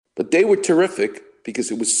But they were terrific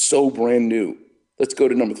because it was so brand new. Let's go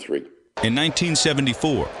to number 3. In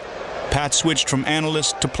 1974, Pat switched from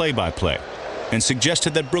analyst to play-by-play and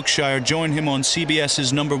suggested that Brookshire join him on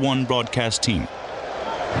CBS's #1 broadcast team.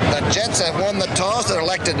 The Jets have won the toss and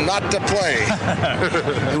elected not to play.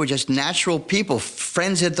 They were just natural people,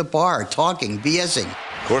 friends at the bar, talking, BSing.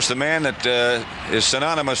 Of course, the man that is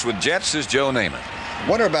synonymous with Jets is Joe Namath.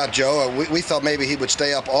 Wonder about Joe. We thought maybe he would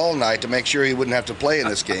stay up all night to make sure he wouldn't have to play in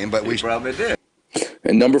this game, but we probably did.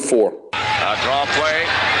 And number 4. A draw play,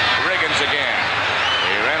 Riggins again.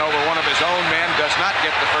 He ran over one of his own men, does not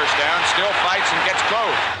get the first down, still fights and gets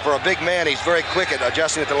close. For a big man, he's very quick at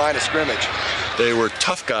adjusting at the line of scrimmage. They were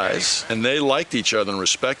tough guys, and they liked each other and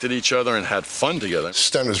respected each other and had fun together.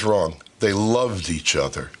 Stenner's wrong. They loved each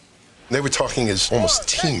other. They were talking as almost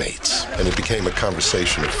teammates, and it became a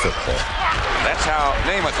conversation of football. That's how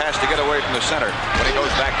Namath has to get away from the center when he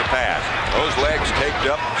goes back to pass. Those legs taped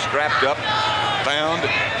up, strapped up, bound,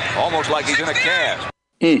 almost like he's in a cast.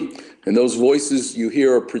 And those voices you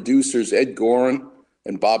hear are producers Ed Gorin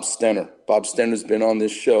and Bob Stenner. Bob Stenner's been on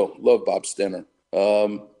this show. Love Bob Stenner.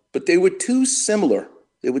 But they were too similar.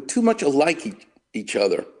 They were too much alike each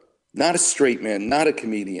other. Not a straight man, not a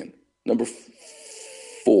comedian. Number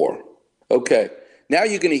 4. Okay, now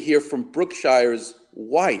you're going to hear from Brookshire's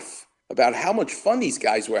wife about how much fun these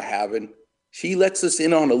guys were having. She lets us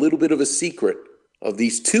in on a little bit of a secret of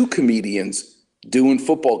these 2 comedians doing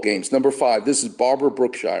football games. Number 5, this is Barbara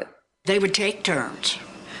Brookshire. They would take turns.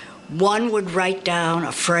 One would write down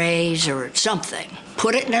a phrase or something,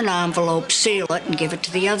 put it in an envelope, seal it, and give it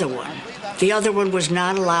to the other one. The other one was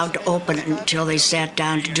not allowed to open it until they sat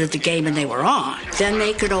down to do the game and they were on. Then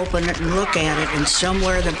they could open it and look at it, and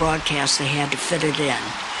somewhere in the broadcast they had to fit it in.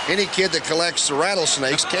 Any kid that collects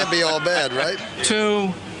rattlesnakes can't be all bad, right? 2,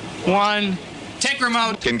 1, take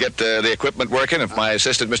remote. Can get the equipment working if my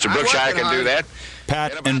assistant, Mr. Brookshire, can do that.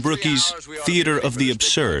 Pat and Brookie's Theater of the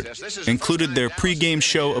Absurd included their pregame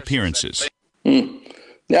show appearances.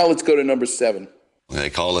 Now let's go to number 7. They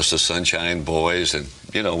called us the Sunshine Boys, and,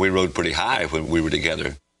 we rode pretty high when we were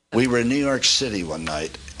together. We were in New York City one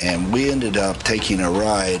night, and we ended up taking a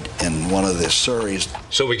ride in one of the Surreys.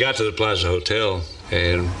 So we got to the Plaza Hotel,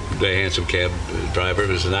 and the handsome cab driver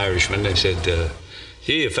was an Irishman. They said,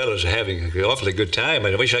 you fellows are having an awfully good time,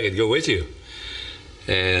 and I wish I could go with you.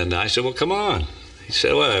 And I said, well, come on. He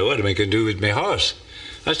said, well, what am I going to do with my horse?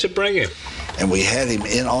 I said, bring him. And we had him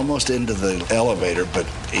in almost into the elevator, but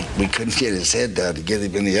we couldn't get his head down to get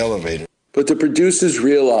him in the elevator. But the producers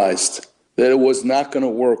realized that it was not going to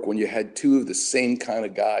work when you had 2 of the same kind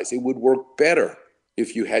of guys. It would work better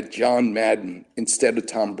if you had John Madden instead of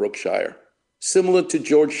Tom Brookshire. Similar to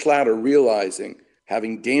George Schlatter realizing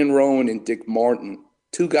having Dan Rowan and Dick Martin,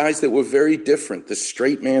 2 guys that were very different, the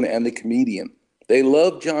straight man and the comedian. They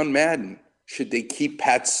loved John Madden. Should they keep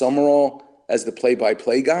Pat Summerall as the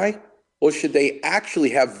play-by-play guy? Or should they actually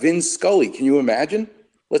have Vin Scully? Can you imagine?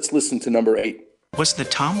 Let's listen to number 8.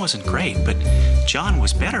 Tom wasn't great, but John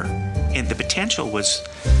was better. And the potential was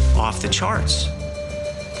off the charts.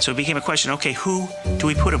 So it became a question, okay, who do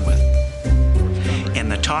we put him with?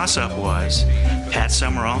 And the toss-up was, Pat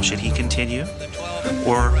Summerall, should he continue?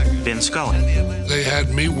 Or Vin Scully? They had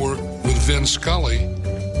me work with Vin Scully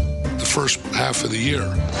the first half of the year.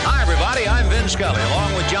 Hi, everybody. I'm Vin Scully,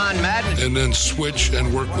 along with John Madden. And then switch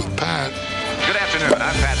and work with Pat. Good afternoon.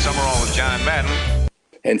 I'm Pat Summerall with John Madden.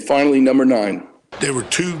 And finally, number 9. They were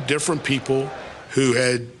 2 different people who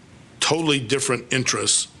had totally different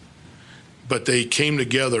interests, but they came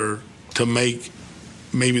together to make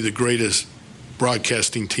maybe the greatest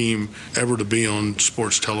broadcasting team ever to be on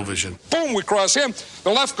sports television. Boom, we cross him. The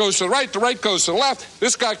left goes to the right goes to the left.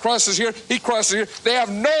 This guy crosses here, he crosses here. They have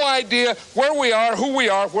no idea where we are, who we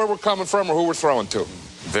are, where we're coming from, or who we're throwing to.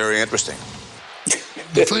 Very interesting.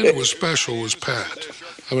 The thing that was special was Pat.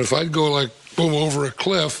 I mean, if I'd go like boom over a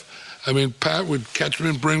cliff, Pat would catch me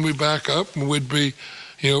and bring me back up, and we'd be,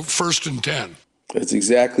 1st and 10. That's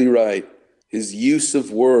exactly right. His use of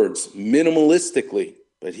words, minimalistically,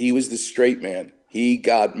 but he was the straight man. He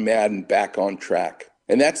got Madden back on track.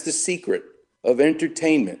 And that's the secret of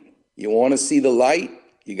entertainment. You want to see the light,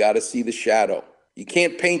 you got to see the shadow. You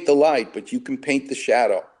can't paint the light, but you can paint the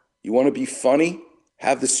shadow. You want to be funny?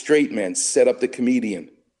 Have the straight man set up the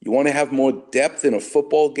comedian. You want to have more depth in a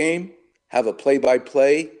football game? Have a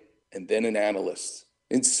play-by-play and then an analyst.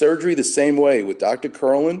 In surgery, the same way with Dr.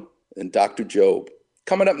 Curlin and Dr. Job.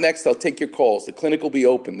 Coming up next, I'll take your calls. The clinic will be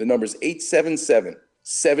open. The number's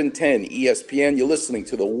 877-710-ESPN. You're listening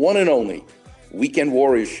to the one and only Weekend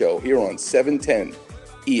Warriors show here on 710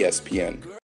 ESPN.